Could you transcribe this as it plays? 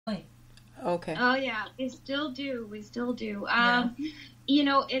Okay. Oh, yeah. We still do. You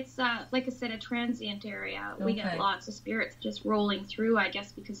know, it's, like I said, a transient area. We get lots of spirits just rolling through, I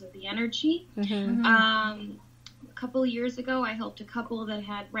guess, because of the energy. A couple of years ago, I helped a couple that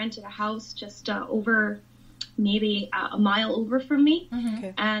had rented a house just over maybe a mile over from me.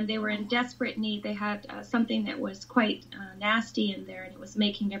 Okay. And they were in desperate need. They had something that was quite nasty in there, and it was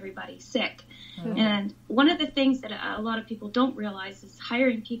making everybody sick. And one of the things that a lot of people don't realize is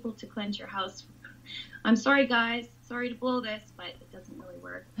hiring people to cleanse your house. I'm sorry, guys. Sorry to blow this, but it doesn't really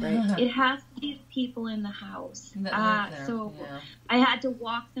work. Right. It has to be people in the house. I had to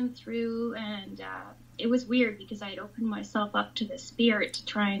walk them through, and it was weird because I had opened myself up to the spirit to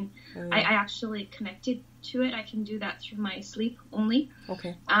try and I actually connected to it. I can do that through my sleep only.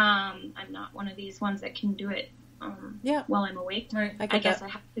 Okay. I'm not one of these ones that can do it while I'm awake. Right. I guess I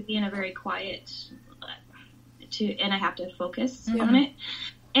have to be in a very quiet and I have to focus on it.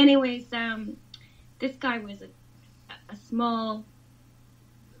 Anyways, this guy was a small,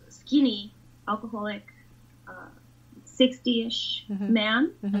 skinny, alcoholic, 60-ish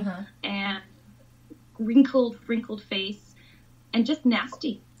man, and wrinkled face, and just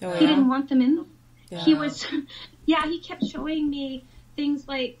nasty. He didn't want them in them. Yeah. He was, he kept showing me things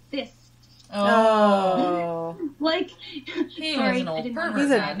like this. Oh. Like, he was an old pervert.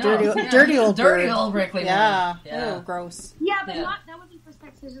 He's a dirty old wrinkly yeah. man. Yeah. Oh, gross. Yeah, but that wasn't for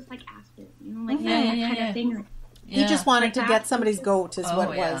sex. It was just like after, you know, like that kind of thing. He just wanted to get somebody's goat, is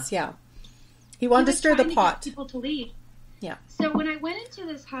what it was. Yeah. He wanted to stir the pot. People to leave. Yeah. So when I went into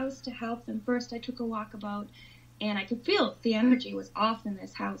this house to help them, first I took a walkabout, and I could feel the energy was off in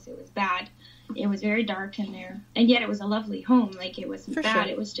this house. It was bad. It was very dark in there, and yet it was a lovely home. Like, it wasn't bad.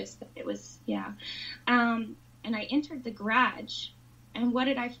 Sure. It was just, and I entered the garage, and what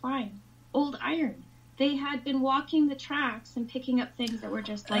did I find? Old iron. They had been walking the tracks and picking up things that were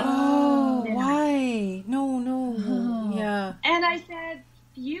just like, why? No. Yeah. And I said,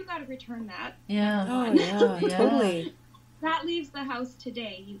 you got to return that. Yeah. Oh, yeah, totally. That leaves the house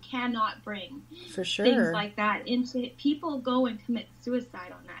today. You cannot bring things like that into it. People go and commit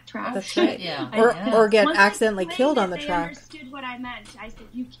suicide on that track. That's right. Or get accidentally killed on the track. They understood what I meant. I said,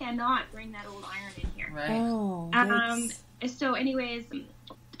 you cannot bring that old iron in here. Right. Oh, so anyways,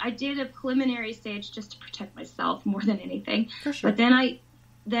 I did a preliminary stage just to protect myself more than anything. For sure. But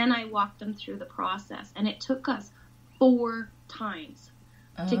then I walked them through the process, and it took us 4 times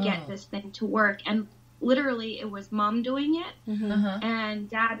to get this thing to work. And literally, it was Mom doing it, and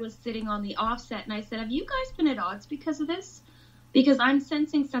Dad was sitting on the offset. And I said, have you guys been at odds because of this? Because I'm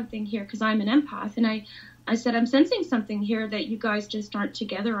sensing something here, because I'm an empath. And I said, I'm sensing something here that you guys just aren't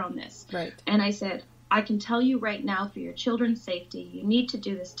together on this. Right. And I said, I can tell you right now, for your children's safety, you need to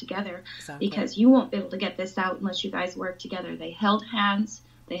do this together, because you won't be able to get this out unless you guys work together. They held hands.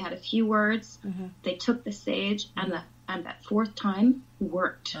 They had a few words. They took the sage, and that 4th time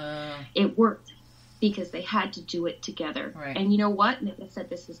worked. It worked. Because they had to do it together. Right. And you know what? And they said,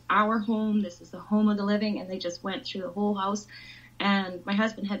 this is our home. This is the home of the living. And they just went through the whole house. And my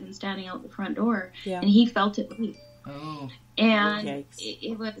husband had been standing out the front door. Yeah. And he felt it leave. Oh. And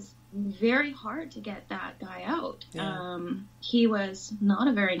it was very hard to get that guy out. Yeah. He was not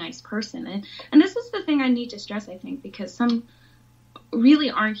a very nice person. And this is the thing I need to stress, I think, because some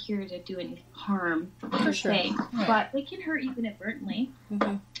really aren't here to do any harm. For sure. Right. But they can hurt you inadvertently.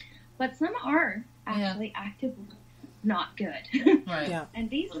 But some are actually actively not good. Right. Yeah. And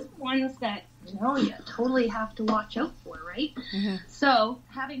these are the ones that, you totally have to watch out for, right? So,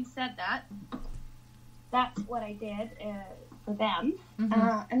 having said that, that's what I did for them.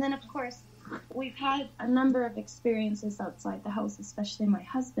 And then, of course, we've had a number of experiences outside the house, especially my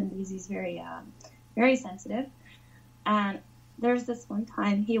husband, because he's very, very sensitive. And there's this one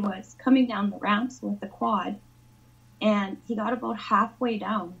time he was coming down the ramps with the quad, and he got about halfway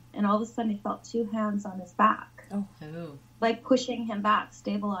down, and all of a sudden he felt 2 hands on his back. Oh. Like pushing him back,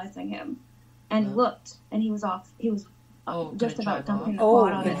 stabilizing him. And he looked, and he was off. He was just about dumping the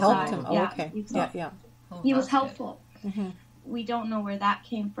quad on his side. Him. Oh, okay. Yeah. He was helpful. We don't know where that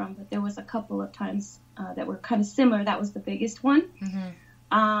came from, but there was a couple of times that were kind of similar. That was the biggest one.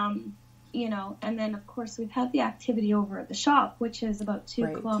 And then, of course, we've had the activity over at the shop, which is about 2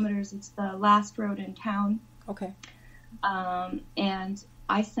 kilometers. It's the last road in town. Okay. And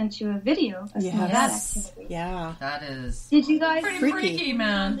I sent you a video of some of that activity. Yeah. That is... Did you guys... Pretty freaky,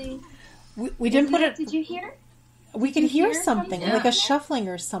 man. We didn't put it... Did you hear? We could hear something, like a shuffling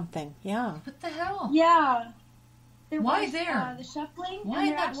or something. Yeah. What the hell? Yeah. Why there? The shuffling. Why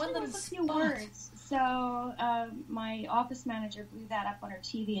and that there one was a few spot? words. so my office manager blew that up on her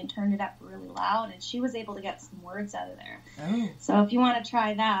TV and turned it up really loud, and she was able to get some words out of there. Oh. So if you want to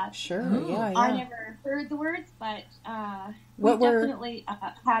try that. Sure, Oh. yeah. I never heard the words, but we definitely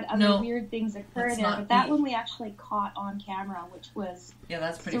had other weird things occur there. But that one we actually caught on camera, which was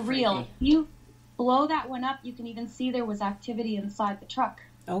that's pretty surreal. Freaky. You blow that one up, you can even see there was activity inside the truck.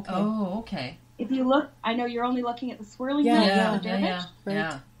 Okay. Oh, okay. If you look, I know you're only looking at the swirling wheels of the dervish.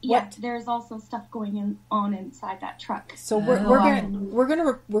 Right. Yeah, there's also stuff going on inside that truck. So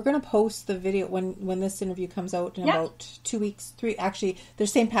we're gonna post the video when this interview comes out in about 2 weeks. Actually,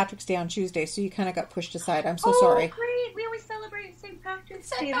 there's St. Patrick's Day on Tuesday, so you kind of got pushed aside. I'm so sorry. Oh, great! We always celebrate St. Patrick's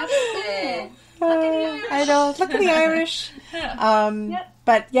Day. That's cool. I know. Look at the Irish.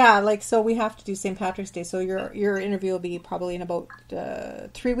 But yeah, so we have to do St. Patrick's Day. So your interview will be probably in about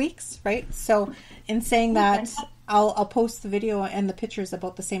 3 weeks, right? So in saying that, I'll post the video and the pictures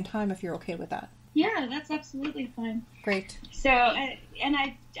about the same time if you're okay with that. Yeah, that's absolutely fine. Great. So, and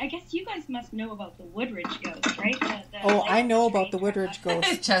I guess you guys must know about the Woodridge ghost, right? I know about the Woodridge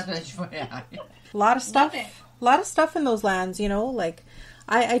ghost. Yeah. A lot of stuff. A lot of stuff in those lands,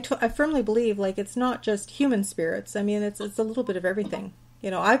 I firmly believe, it's not just human spirits. I mean, it's a little bit of everything.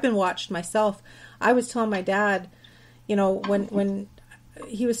 I've been watched myself. I was telling my dad, when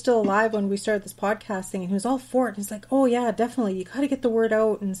he was still alive when we started this podcasting, and he was all for it. He's like, oh yeah, definitely. You got to get the word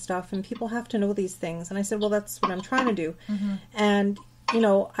out and stuff, and people have to know these things. And I said, well, that's what I'm trying to do. Mm-hmm. And,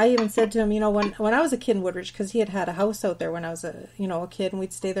 I even said to him, when I was a kid in Woodridge, because he had a house out there when I was a kid, and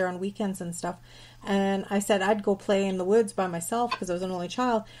we'd stay there on weekends and stuff. And I said I'd go play in the woods by myself because I was an only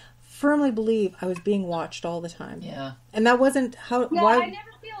child. Firmly believe I was being watched all the time. Yeah. And that wasn't how... Yeah, why... I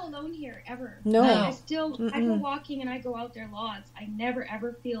never feel alone here, ever. No. I go walking and I go out there lots. I never,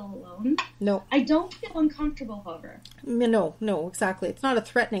 ever feel alone. No. I don't feel uncomfortable, however. No, exactly. It's not a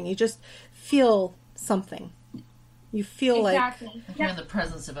threatening. You just feel something. You feel like you're in the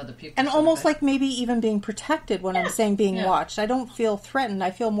presence of other people. And almost like maybe even being protected when I'm saying being watched. I don't feel threatened.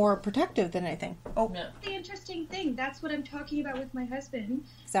 I feel more protective than anything. Oh. Yeah. The interesting thing, that's what I'm talking about with my husband.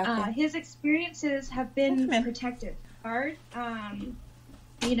 Exactly. His experiences have been protective. Hard,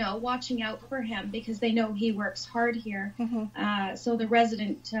 watching out for him because they know he works hard here. Mm-hmm. So the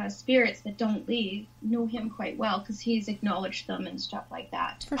resident spirits that don't leave know him quite well because he's acknowledged them and stuff like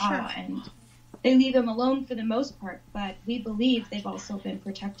that. For sure. And they leave him alone for the most part, but we believe they've also been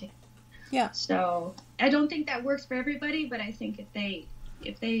protected. Yeah. So I don't think that works for everybody, but I think if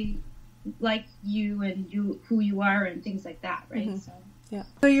they like you and who you are and things like that, right? Mm-hmm. So. Yeah.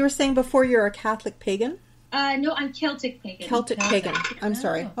 So you were saying before you're a Catholic pagan? No, I'm Celtic pagan. Celtic pagan. I'm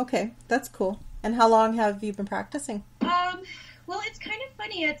sorry. Okay, that's cool. And how long have you been practicing? Well, it's kind of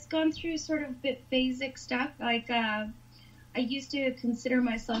funny. It's gone through sort of a bit basic stuff. I used to consider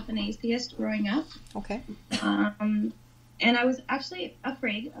myself an atheist growing up. Okay. And I was actually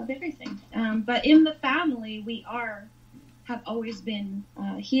afraid of everything. But in the family, we have always been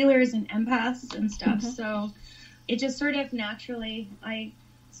healers and empaths and stuff. Mm-hmm. So it just sort of naturally, I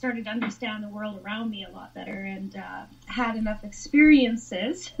started to understand the world around me a lot better and had enough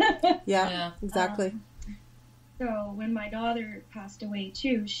experiences. Yeah, exactly. So when my daughter passed away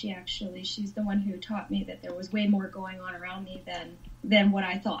too, she's the one who taught me that there was way more going on around me than what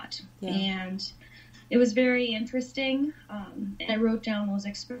I thought. Yeah. And it was very interesting. I wrote down those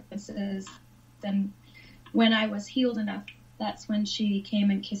experiences. And when I was healed enough, that's when she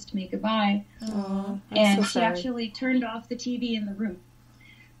came and kissed me goodbye. And she actually turned off the TV in the room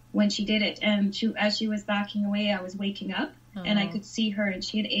when she did it. And as she was backing away, I was waking up. And I could see her, and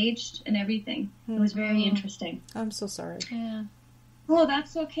she had aged and everything. It was very interesting. I'm so sorry. Yeah. Oh,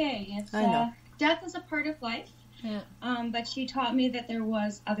 that's okay. I know. Death is a part of life. Yeah. But she taught me that there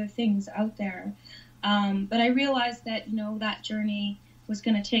was other things out there. But I realized that, that journey was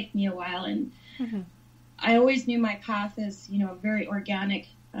going to take me a while. And I always knew my path as, a very organic,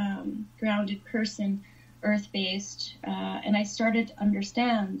 grounded person, earth-based. And I started to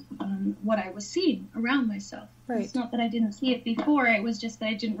understand what I was seeing around myself. Right. It's not that I didn't see it before. It was just that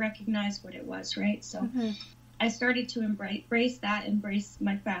I didn't recognize what it was, right? So I started to embrace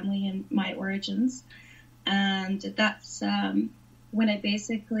my family and my origins. And that's when I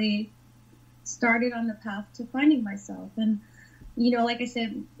basically started on the path to finding myself. And, like I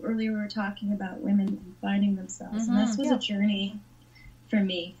said earlier, we were talking about women finding themselves. And this was a journey for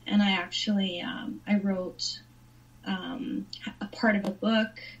me. And I actually, I wrote a part of a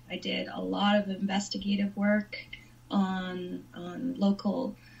book. I did a lot of investigative work on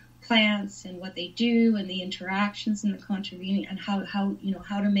local plants and what they do and the interactions and the contributing and how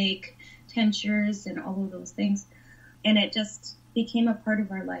to make tinctures and all of those things. And it just became a part of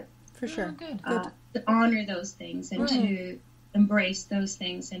our life. For sure. Good. to honor those things and to embrace those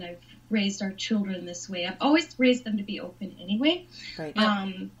things. And I've raised our children this way. I've always raised them to be open anyway,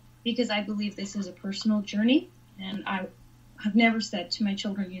 because I believe this is a personal journey, and I have never said to my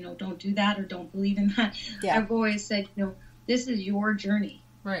children, don't do that or don't believe in that. Yeah. I've always said, this is your journey.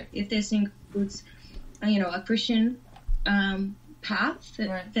 Right. If this includes, a Christian path,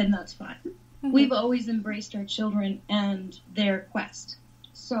 then that's fine. Mm-hmm. We've always embraced our children and their quest.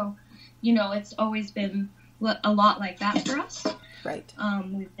 So, it's always been a lot like that for us. Right.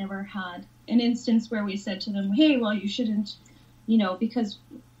 We've never had an instance where we said to them, hey, well, you shouldn't, because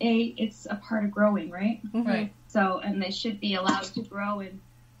it's a part of growing, right? Mm-hmm. Right. So, and they should be allowed to grow and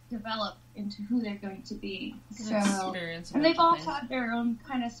develop into who they're going to be. So, and they've all had their own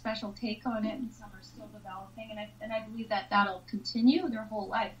kind of special take on it, and some are still developing, and I believe that that'll continue their whole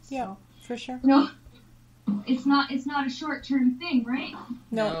life. So, yeah, for sure. It's not a short-term thing, right?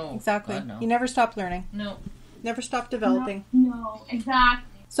 No, exactly. No. You never stop learning. No. Never stop developing. No, exactly.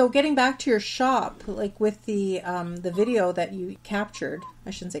 So getting back to your shop, like with the video that you captured,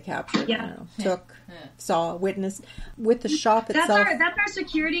 I shouldn't say captured, took, saw, witnessed, with the shop itself. That's our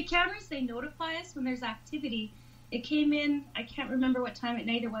security cameras. They notify us when there's activity. It came in, I can't remember what time at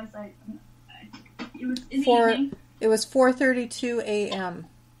night it was. It was in the evening. It was 4:32 a.m.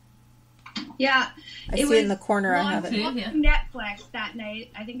 Yeah. I see it in the corner. I have it. Netflix that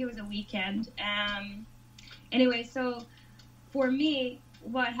night. I think it was a weekend. Anyway, so for me,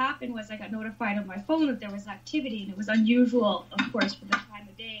 what happened was I got notified on my phone that there was activity, and it was unusual, of course, for the time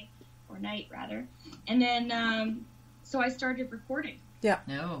of day, or night, rather. And then, so I started recording. Yeah.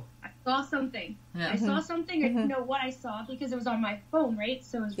 No. I saw something. Yeah. I saw something. I didn't know what I saw because it was on my phone, right?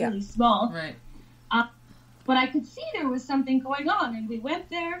 So it was really small. Right. But I could see there was something going on, and we went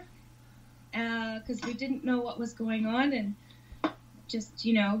there because we didn't know what was going on, and just,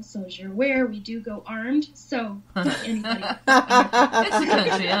 so as you're aware, we do go armed, so anybody... It's a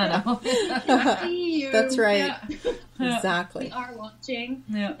country, I know. That's right. Yeah. Exactly. We are watching.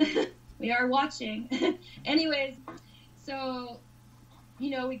 Yeah. We are watching. Anyways, so,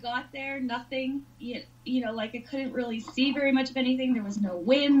 we got there, nothing, like I couldn't really see very much of anything. There was no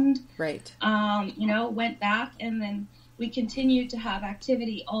wind. Right. Went back, and then we continued to have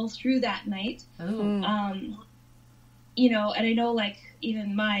activity all through that night. Oh. And I know, like,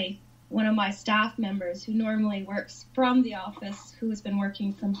 even one of my staff members who normally works from the office, who has been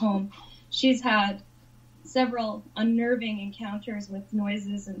working from home, she's had several unnerving encounters with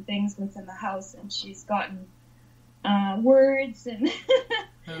noises and things within the house, and she's gotten words and,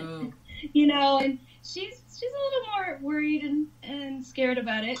 and she's a little more worried and scared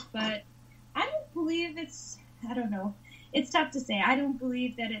about it, but I don't believe I don't know. It's tough to say. I don't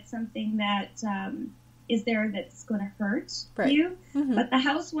believe that it's something that is there that's going to hurt you. Mm-hmm. But the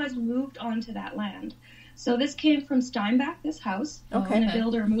house was moved onto that land. So this came from Steinbach, this house. Okay. And the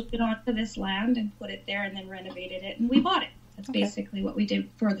builder moved it onto this land and put it there and then renovated it. And we bought it. That's basically what we did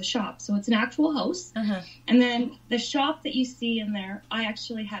for the shop. So it's an actual house. Uh-huh. And then the shop that you see in there, I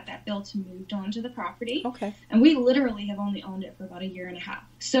actually had that built and moved onto the property. Okay. And we literally have only owned it for about a year and a half.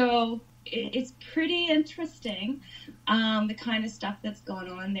 So it's pretty interesting, the kind of stuff that's gone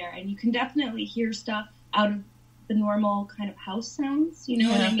on there. And you can definitely hear stuff out of the normal kind of house sounds, what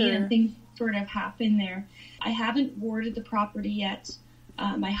I mean? And things sort of happen there. I haven't warded the property yet.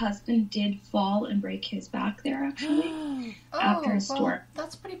 My husband did fall and break his back there, actually, after a storm.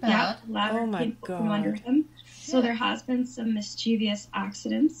 That's pretty bad. Yeah, ladder came from under him. Shit. So there has been some mischievous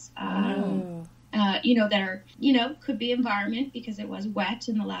accidents, that are, could be environment because it was wet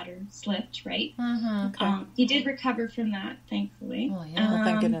and the ladder slipped, right? Mm-hmm. Okay. He did recover from that, thankfully. Oh, yeah.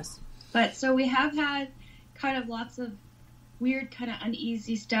 Thank goodness. But so we have had kind of lots of weird, kind of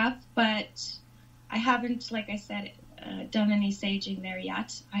uneasy stuff, but I haven't, like I said, done any saging there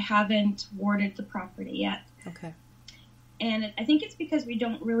yet. I haven't warded the property yet. Okay. And I think it's because we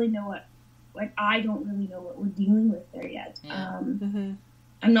don't really know I don't really know what we're dealing with there yet. Yeah.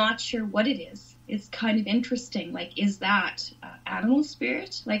 I'm not sure what it is. It's kind of interesting. Like, is that animal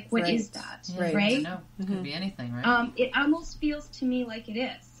spirit? Like, what is that? Yeah, right? No, it could be anything, right? It almost feels to me like it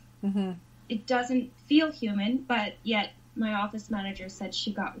is. Mm-hmm. It doesn't feel human, but yet my office manager said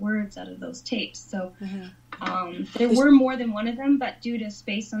she got words out of those tapes. So there were more than one of them, but due to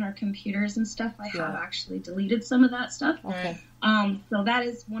space on our computers and stuff, I have actually deleted some of that stuff. Okay. So that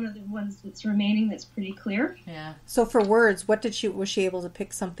is one of the ones that's remaining that's pretty clear. Yeah. So for words, was she able to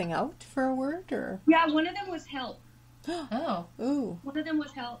pick something out for a word, or? Yeah, one of them was help. Oh. Ooh. One of them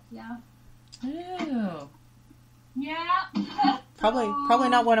was help, yeah. Ew. Yeah. Probably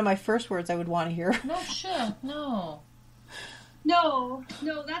not one of my first words I would want to hear. No shit. No. No,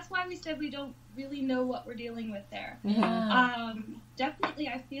 that's why we said we don't really know what we're dealing with there. Yeah. Definitely,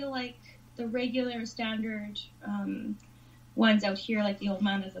 I feel like the regular standard ones out here, like the Old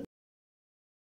Man is a